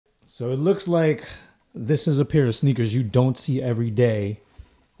So it looks like this is a pair of sneakers you don't see every day.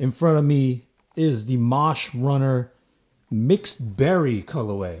 In front of me is the Mache Runner Mixed Berry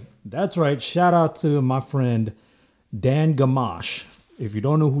colorway. That's right. Shout out to my friend Dan Gamache. If you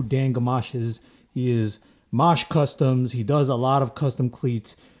don't know who Dan Gamache is, he is Mache Customs. He does a lot of custom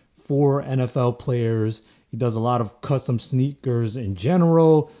cleats for NFL players. He does a lot of custom sneakers in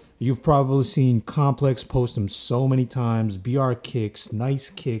general. You've probably seen Complex post him so many times. BR Kicks, Nice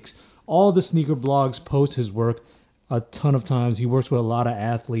Kicks. All the sneaker blogs post his work a ton of times. He works with a lot of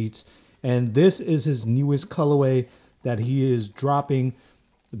athletes. And this is his newest colorway that he is dropping.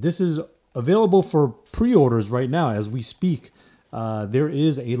 This is available for pre-orders right now as we speak. There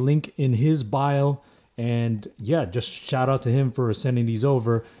is a link in his bio. And yeah, just shout out to him for sending these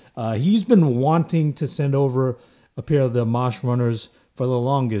over. He's been wanting to send over a pair of the Mache Runners for the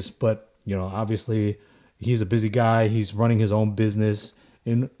longest, but you know, obviously he's a busy guy. He's running his own business,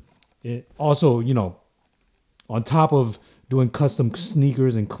 and also, you know, on top of doing custom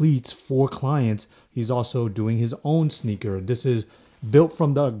sneakers and cleats for clients, he's also doing his own sneaker. This is built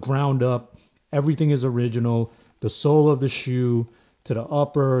from the ground up. Everything is original. The sole of the shoe to the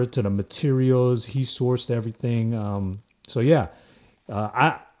upper to the materials, he sourced everything. So yeah,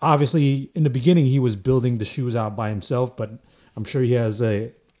 I obviously in the beginning he was building the shoes out by himself, but I'm sure he has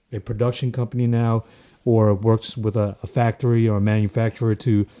a production company now, or works with a factory or a manufacturer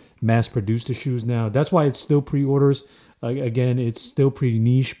to mass produce the shoes now. That's why it's still pre-orders. Again, it's still pretty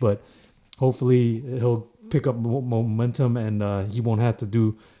niche, but hopefully he'll pick up momentum and he won't have to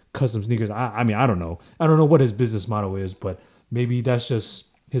do custom sneakers. I mean, I don't know. I don't know what his business model is, but maybe that's just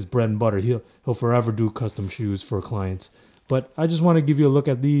his bread and butter. He'll forever do custom shoes for clients. But I just want to give you a look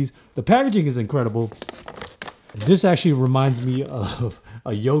at these. The packaging is incredible. This actually reminds me of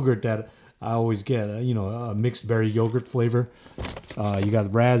a yogurt that I always get, you know, a mixed berry yogurt flavor. You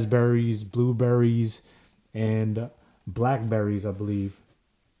got raspberries, blueberries, and blackberries, I believe.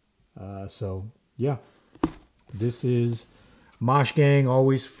 So, yeah. This is Mosh Gang,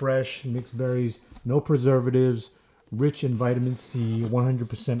 always fresh, mixed berries, no preservatives, rich in vitamin C,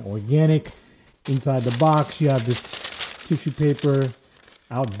 100% organic. Inside the box, you have this tissue paper,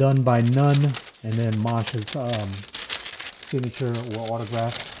 outdone by none, and then Mosh's signature or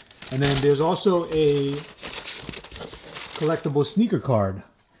autograph. And then there's also a collectible sneaker card.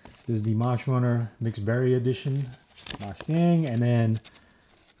 This is the Mache Runner Mixed Berry edition, Mosh Gang, and then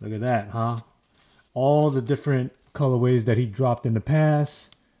look at that, huh? All the different colorways that he dropped in the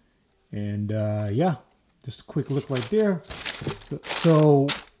past. And yeah, just a quick look right there. So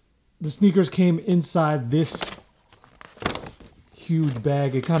the sneakers came inside this huge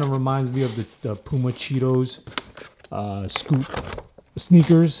bag. It kind of reminds me of the Puma Cheetos Scoop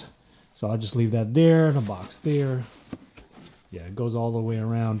sneakers. So I'll just leave that there, the box there. Yeah, it goes all the way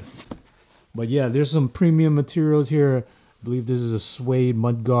around. But yeah, there's some premium materials here. I believe this is a suede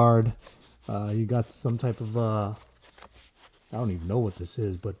mud guard. You got some type of, I don't even know what this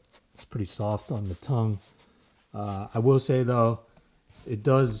is, but it's pretty soft on the tongue. I will say though, it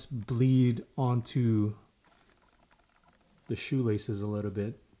does bleed onto the shoelaces a little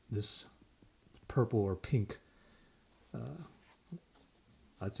bit. This purple or pink.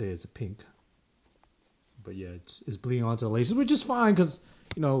 I'd say it's a pink. But yeah, it's bleeding onto the laces, which is fine because,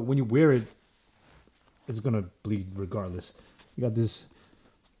 you know, when you wear it, it's going to bleed regardless. You got this,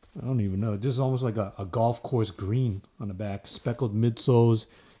 I don't even know, this is almost like a golf course green on the back. Speckled midsoles.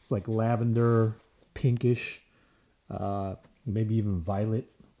 It's like lavender, pinkish, maybe even violet.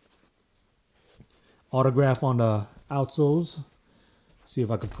 Autograph on the outsoles. See if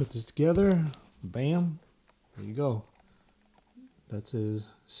I can put this together. Bam. There you go. That's his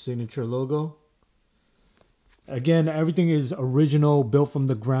signature logo. Again, everything is original, built from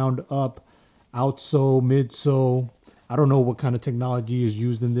the ground up. Outsole, midsole. I don't know what kind of technology is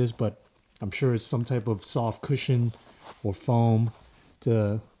used in this, but I'm sure it's some type of soft cushion or foam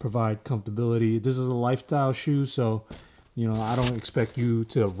to provide comfortability. This is a lifestyle shoe, so you know, I don't expect you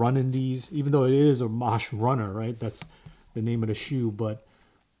to run in these, even though it is a Mache Runner, right? That's the name of the shoe. But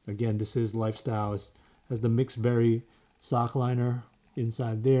again, this is lifestyle. It has the mixed berry sock liner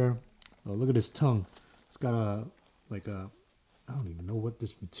inside there. Oh, look at his tongue. It's got a, like a, I don't even know what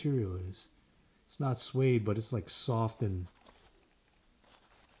this material is. It's not suede, but it's like soft and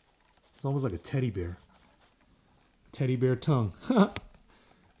it's almost like a teddy bear. Teddy bear tongue.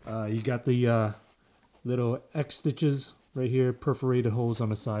 You got the little X stitches right here, perforated holes on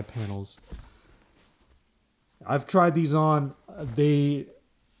the side panels. I've tried these on.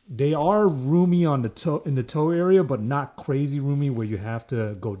 They are roomy on the toe, in the toe area, but not crazy roomy where you have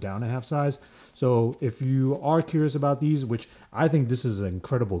to go down a half size. So if you are curious about these, which I think this is an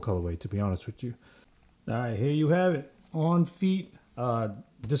incredible colorway, to be honest with you. All right, here you have it. On feet,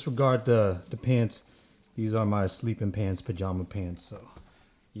 disregard the pants. These are my sleeping pants, pajama pants. So,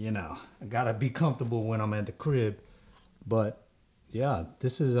 you know, I gotta be comfortable when I'm at the crib. But yeah,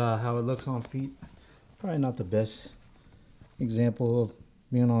 this is how it looks on feet. Probably not the best example of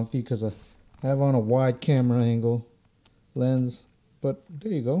being on feet because I have on a wide camera angle lens. But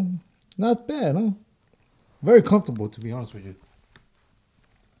there you go. Not bad, huh? Very comfortable, to be honest with you.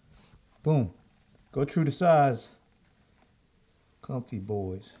 Boom. Go true to size. Comfy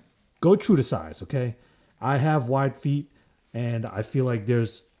boys. Go true to size, okay? I have wide feet, and I feel like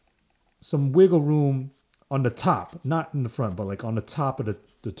there's some wiggle room on the top. Not in the front, but like on the top of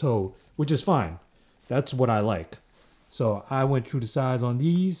the toe, which is fine. That's what I like. So I went true to size on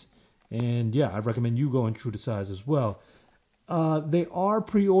these. And yeah, I recommend you going true to size as well. They are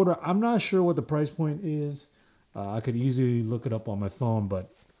pre-order. I'm not sure what the price point is. I could easily look it up on my phone,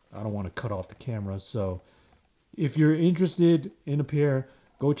 but I don't want to cut off the camera. So if you're interested in a pair,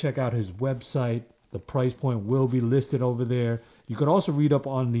 go check out his website. The price point will be listed over there. You could also read up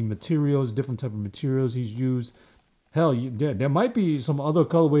on the materials, different type of materials he's used. Hell, there might be some other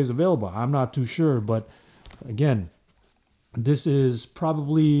colorways available. I'm not too sure, but again, this is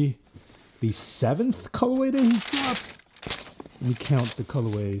probably the 7th colorway that he's dropped. Let me count the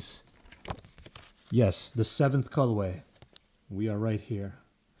colorways. Yes, the 7th colorway. We are right here.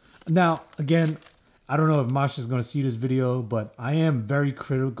 Now, again, I don't know if Mache is going to see this video, but I am very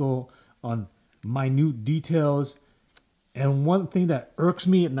critical on minute details. And one thing that irks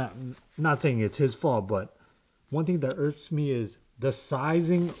me, not saying it's his fault, but one thing that irks me is the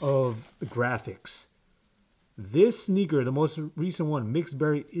sizing of the graphics. This sneaker, the most recent one, Mixed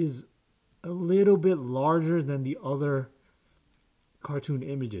Berry, is a little bit larger than the other cartoon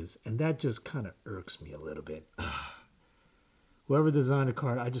images, and that just kind of irks me a little bit. Whoever designed the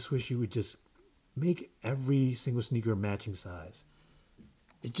card, I just wish you would just make every single sneaker matching size.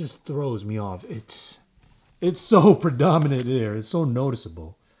 It just throws me off. It's so predominant there. It's so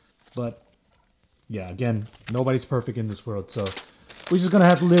noticeable. But yeah, again, nobody's perfect in this world, so we're just gonna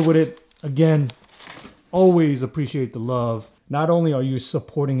have to live with it. Again, always appreciate the love. Not only are you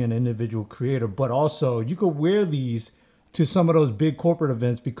supporting an individual creator, but also you could wear these to some of those big corporate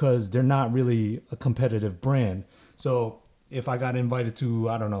events because they're not really a competitive brand. So if I got invited to,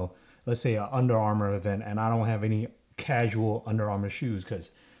 I don't know, let's say an Under Armour event and I don't have any casual Under Armour shoes,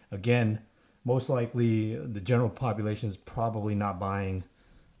 because again, most likely the general population is probably not buying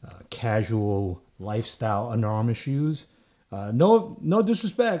casual lifestyle Under Armour shoes. No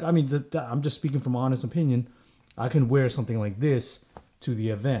disrespect. I mean, I'm just speaking from honest opinion. I can wear something like this to the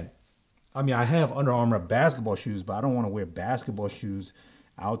event. I mean, I have Under Armour basketball shoes, but I don't want to wear basketball shoes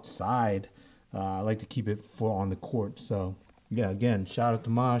outside. I like to keep it for on the court. So, yeah, again, shout out to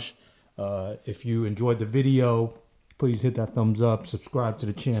Mache. If you enjoyed the video, please hit that thumbs up, subscribe to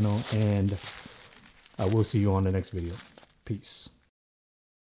the channel, and I will see you on the next video. Peace.